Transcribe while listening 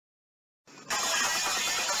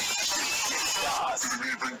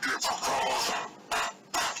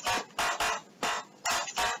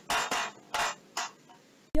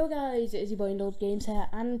Yo guys, it is your boy Indulge Games here,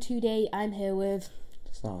 and today I'm here with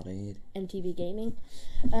DEATH MTB Gaming,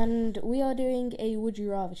 and we are doing a Would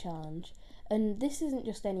You Rather challenge. And this isn't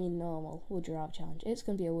just any normal Would You Rather challenge, it's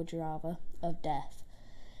going to be a Would You Rather of death.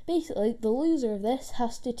 Basically, the loser of this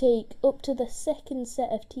has to take up to the second set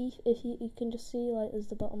of teeth, if you can just see, like, there's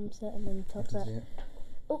the bottom set and then the top set,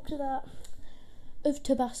 up to that, of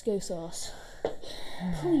Tabasco sauce.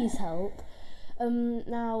 Please help.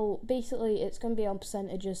 Now, basically, it's going to be on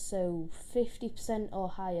percentages, so 50% or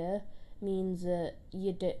higher means that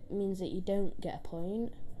you don't get a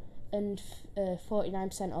point, and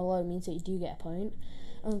 49% or low means that you do get a point.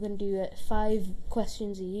 And we're going to do 5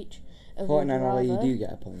 questions each. 49 or low, you do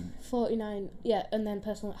get a point. 49, yeah, and then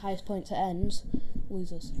person with highest points at ends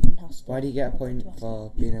loses and has to. Why do you get a point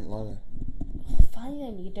for being in lower? Oh, fine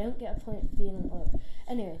then, you don't get a point for being in lower.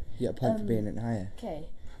 Anyway. You get a point for being in higher. Okay.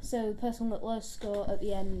 So the person with lowest score at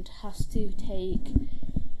the end has to take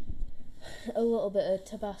a little bit of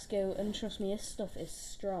Tabasco, and trust me, this stuff is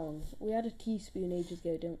strong. We had a teaspoon ages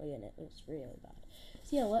ago, didn't we, and it was really bad.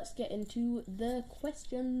 So yeah, let's get into the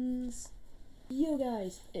questions. Yo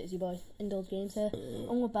guys, it's your boy, Indulge Games here,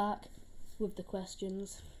 and we're back with the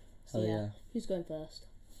questions. So yeah, who's going first?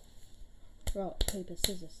 Rock, paper,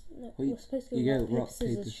 scissors. No, we're supposed to go rock,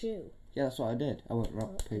 paper, scissors, shoe. Yeah, that's what I did. I went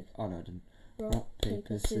rock, paper. Oh no, I didn't. Rock,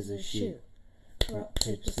 paper, scissors, shoe. Rock,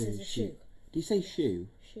 paper, scissors, shoe. Do you say shoe?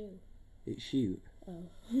 Shoe. It's shoot. Oh.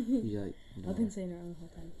 You like, I've been saying it wrong the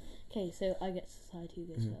whole time. Okay, so I get to decide who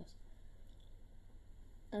goes first.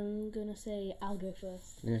 I'm gonna say I'll go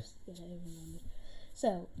first. Yes. Yeah, I remembered.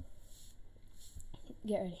 So,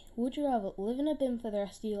 get ready. Would you rather live in a bin for the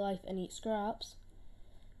rest of your life and eat scraps?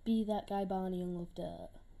 Be that guy Barney and love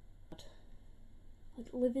dirt?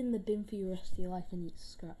 Like, live in the bin for the rest of your life and eat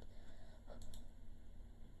scraps.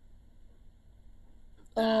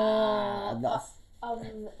 I'll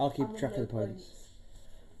keep track of the points.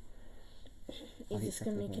 He's just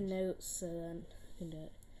gonna make a note, so then I can do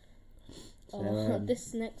it. So,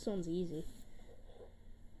 this next one's easy.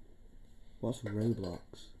 What's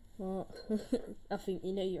Roblox? What? I think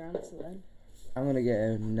you know your answer then. I'm gonna get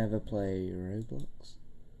a never play Roblox.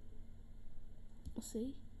 We'll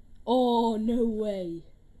see. Oh, no way.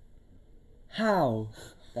 How?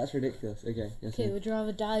 That's ridiculous. Okay. Yes, okay, would you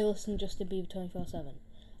rather die or listen Justin Bieber 24/7?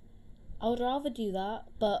 I would rather do that,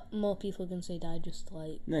 but more people can say die just to,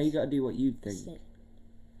 like... No, you gotta do what you think.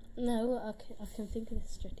 No, I can think of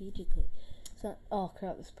this strategically. So, oh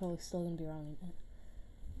crap, this is probably still going to be wrong, isn't it?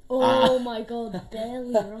 Oh my god,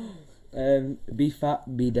 barely wrong. Be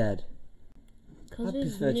fat, be dead.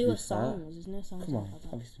 Because there's newer songs, there's no songs. Come on,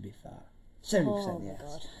 obviously be fat. 70% yes. Oh my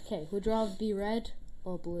god. Okay, would you rather be red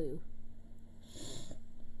or blue?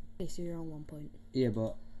 Okay, so you're on 1 point. Yeah,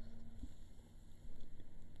 but...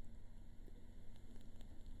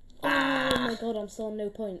 Oh my god, I'm still on no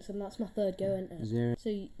points, and that's my third go, isn't it? 0.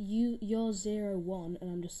 So you're 0-1,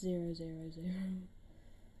 and I'm just 0-0-0.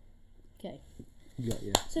 Okay. Got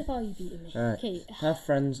you. So far you beaten me. Alright. Okay. Have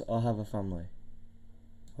friends or have a family?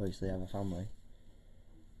 Obviously have a family.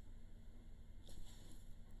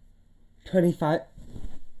 25.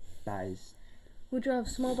 That is... Would you rather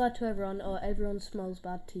smell bad to everyone, or everyone smells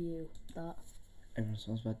bad to you? That. Everyone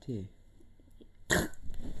smells bad to you.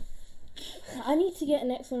 I need to get the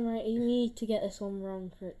next one right. You need to get this one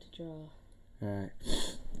wrong for it to draw.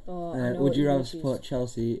 Alright. Would you rather support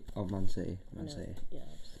Chelsea or Man City? Man City. Yeah,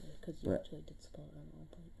 obviously, because you actually did support them at one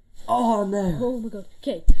point. Oh no! Oh my god.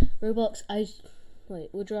 Okay, Roblox,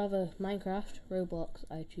 Wait, would you rather Minecraft, Roblox?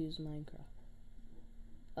 I choose Minecraft.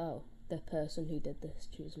 Oh, the person who did this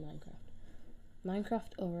choose Minecraft.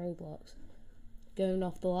 Minecraft or Roblox? Going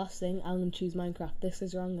off the last thing, I'm going to choose Minecraft. This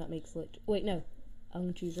is wrong, that makes it... Wait, no. I'm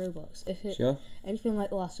going to choose Roblox. If it anything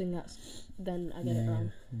like the last thing, then I get it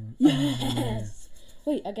wrong. Yes!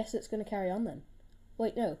 Wait, I guess it's going to carry on then.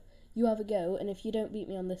 Wait, no. You have a go, and if you don't beat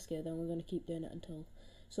me on this go, then we're going to keep doing it until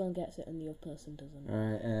someone gets it and the other person doesn't.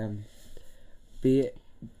 Alright, be it...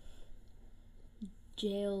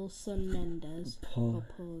 Jail Son Mendes. Paul.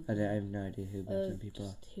 I have no idea who both people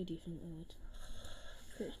are. Who do you think they would?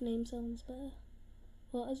 Which name sounds better?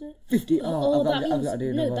 What is it? 50. Oh, I've got to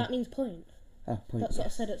do another one. That means point. Ah, point. That's what I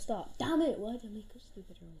said at the start. Damn it! Why did I make up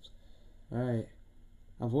stupid rules? Alright.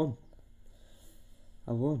 I've won.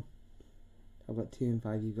 I've got 2 and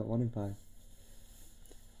 5, you've got 1 and 5.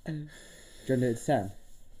 Do you want to do it to 10?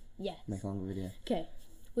 Yes. Make a longer video. Okay.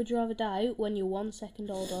 Would you rather die when you're 1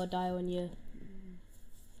 second old or die when you're...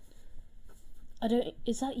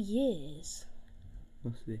 Is that years?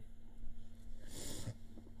 Must be.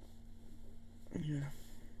 Yeah.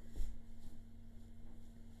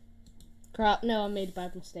 Crap, no, I made a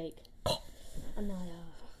bad mistake. I know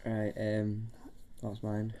I have. Right, that's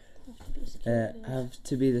mine. Have to be a security guard. Have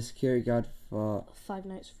to be the security guard for Five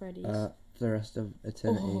Nights at Freddy's. the rest of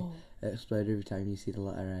eternity. Oh. Explode every time you see the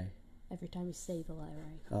letter Every time you say the letter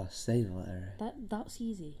A. Oh, say the letter A. That's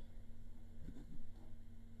easy.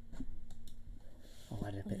 Oh,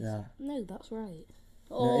 why did I pick that? No, that's right.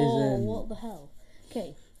 No, Oh, it isn't. what the hell?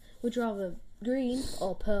 Okay, would you rather green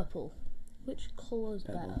or purple? Which colour's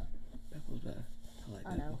Purple. better? Purple's better. I like I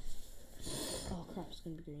purple. know. Oh crap, it's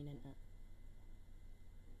going to be green, isn't it?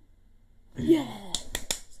 Yeah!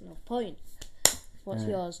 That's enough point. What's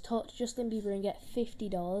yours? Talk to Justin Bieber and get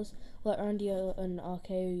 $50. Let Randy and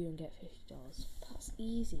RKO you and get $50. That's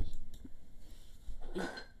easy.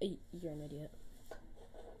 You're an idiot.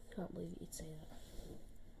 Can't believe you'd say that.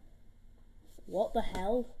 What the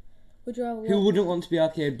hell? Would you rather Who wouldn't want to be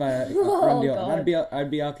arcaded by Randy Orton? God. I'd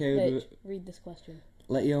be arcaded with... Read this question.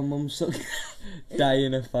 Let your mum suck... die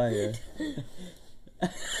in a fire.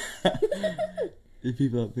 If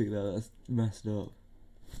people don't pick that, that's messed up.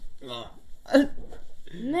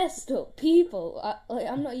 Messed up people.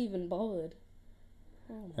 I'm not even bothered.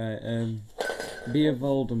 Oh. Right, be a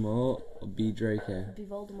Voldemort or be Draco? Be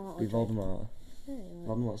Voldemort. Be Voldemort. Yeah,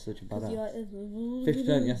 Voldemort's such a you badass. like this?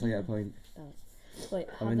 50%, yes, I get a point. Oh. Wait,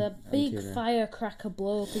 I'm have in- a I'm big tuner. firecracker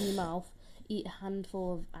blow up in your mouth. Eat a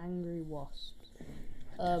handful of angry wasps.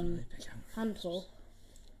 Handful.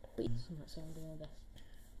 But I'm not saying I'm doing my best.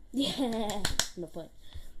 Yeah, no point.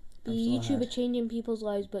 Be a I'm so YouTuber hard. changing people's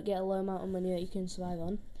lives, but get a low amount of money that you can survive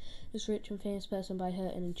on. Just rich and famous person by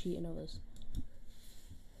hurting and cheating others.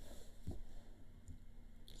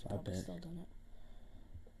 So I I've bet. still done it.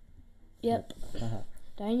 Yep. Haha.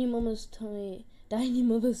 Die in your mother's tummy. Die in your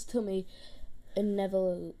mother's tummy, and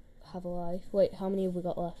never have a life. Wait, how many have we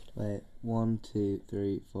got left? Wait, 1, 2,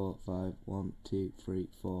 3, 4, 5. 1, 2, 3,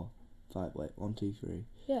 4, 5. Wait, 1, 2, 3.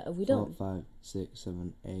 Yeah, have we 4, done? 5, 6,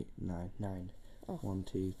 7, 8, 9. 9. Oh. 1,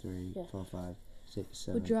 2, 3, Yeah. 4, 5, 6,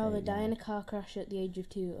 7. Would you rather 8, die 9. in a car crash at the age of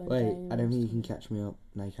 2 or die Wait, in I don't think you can tummy? catch me up.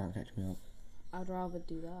 No, you can't catch me up. I'd rather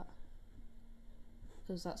do that.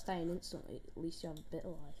 Because that's dying instantly. At least you have a bit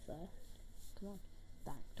of life there. Come on.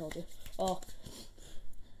 Dang, told you. Oh.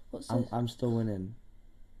 What's this? I'm still winning.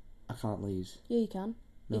 I can't lose. Yeah, you can.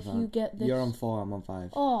 No, if I you can't. get this. You're on 4, I'm on 5.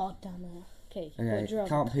 Oh, damn it. Okay. Okay, would you rather-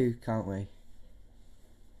 can't poo, can't we?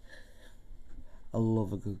 I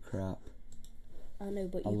love a good crap. I know,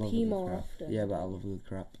 but I you love a pee good more crap. often. Yeah, but I love a good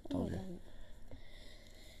crap. Oh, Told you. damn it.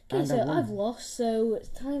 Okay, And so I won. I've lost, so it's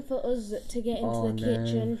time for us to get into Oh, the no.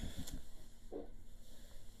 kitchen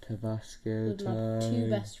Tabasco with my time. 2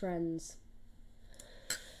 best friends.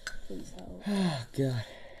 Please help. Oh, God.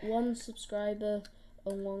 1 subscriber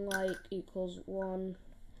and 1 like equals 1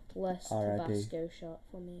 less R.I.P. Tabasco shot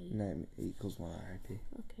for me. No, it equals 1 RIP.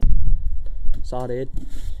 Okay. Sorted.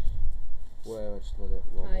 Whoa, I just let it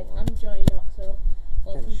roll. Hi, I'm Johnny Knoxville.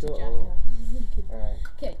 Welcome to shut up. Jackass. Alright.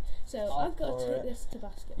 Okay, so I'll I've got to pour take it. this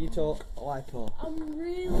Tabasco. You talk, I talk. I'm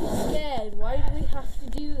really scared. Why do we have to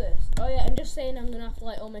do this? Oh yeah, and just saying I'm going to have to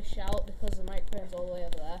like almost shout because the microphone's all the way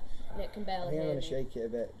over there and it can I barely think I'm hear going me. to shake it a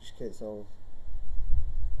bit, just get it all.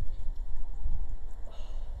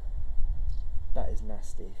 That is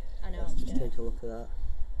nasty. I know, Let's I'm just scared. take a look at that.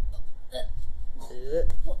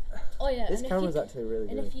 Oh yeah, This and camera's if you, actually really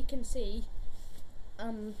and good. if you can see,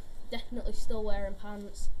 I'm definitely still wearing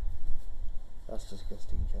pants. That's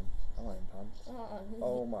disgusting, Ken. I'm wearing pants. Oh,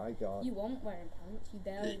 Oh my god. you weren't wearing pants. You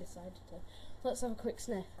barely decided to. Let's have a quick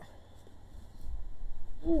sniff.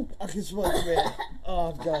 I can smell it from here.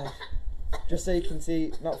 Oh god. Just so you can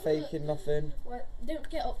see, not faking nothing. Well, don't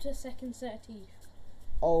get up to a second set of teeth.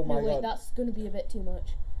 Oh my No, wait, god. that's going to be a bit too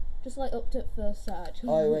much. Just like up to first set, actually.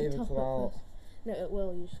 Oh, it won't even Top come up out. first. No, it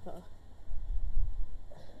will. You just gotta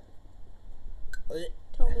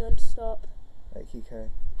tell me when to stop. Right, keep going.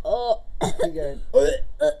 Oh, Keep going.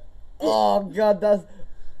 Oh god, that's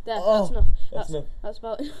there. Oh, That's enough. that's enough. That's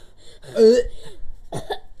about enough.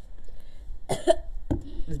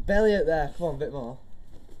 There's belly out there. Come on, a bit more.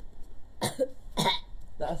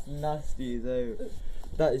 That's nasty, though.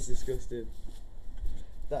 That is disgusting.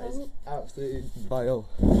 That is absolutely vile.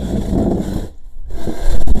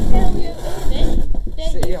 Hell yeah,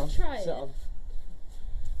 Sit you on. try Sit it. on.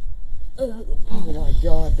 Oh my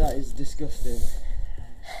god, that is disgusting.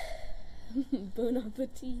 Bon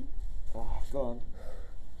appetit. Oh, go on.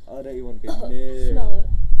 I don't even want to be near. Smell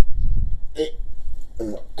it.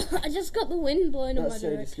 I just got the wind blowing in my That's so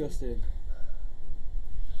direction. disgusting.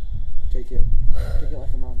 Take it. Take it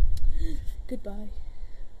like a man. Goodbye.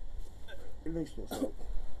 It makes me sick.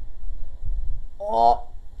 Oh!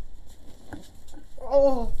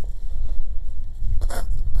 Oh.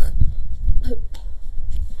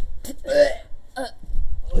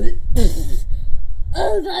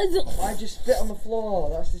 Why'd you spit on the floor?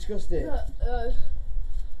 That's disgusting.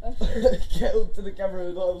 Get up to the camera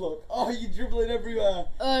and let them look. Oh, you're dribbling everywhere.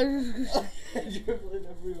 You're dribbling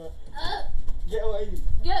everywhere. Get away.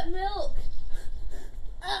 Get milk.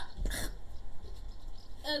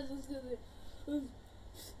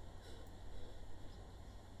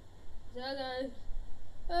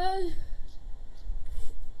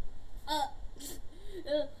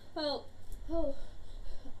 Help.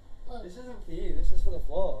 This isn't for you, this is for the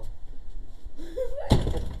floor.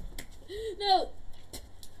 No.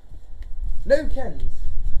 No, Kens.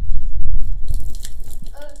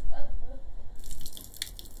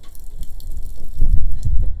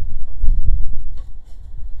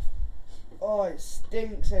 Oh, it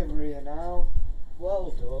stinks over here now. Well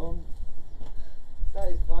done. That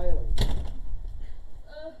is violent.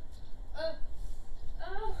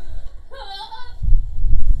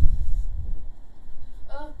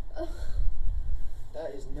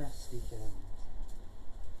 That is nasty, Ken.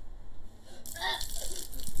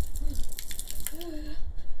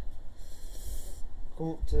 Come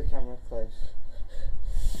up to the camera close.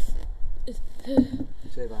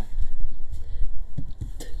 Say bye.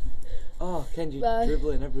 Oh, Ken, you're Bye.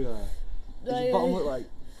 dribbling everywhere. What does your bottom look like?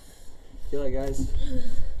 See you later, guys.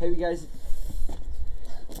 Hope you guys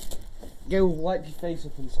go wipe your face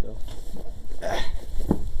up and stuff.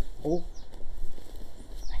 Oh.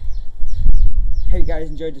 Hope you guys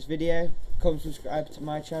enjoyed this video. Come subscribe to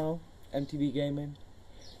my channel, MTB Gaming.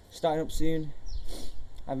 Starting up soon.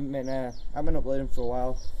 I've been uploading for a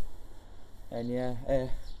while. And yeah,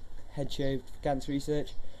 head shaved for cancer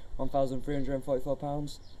research,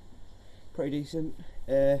 £1,344. Pretty decent.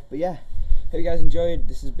 But yeah, hope you guys enjoyed.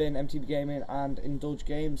 This has been MTB Gaming and Indulge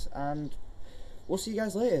Games, and we'll see you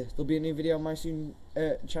guys later. There'll be a new video on my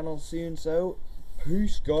channel soon, so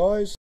peace, guys.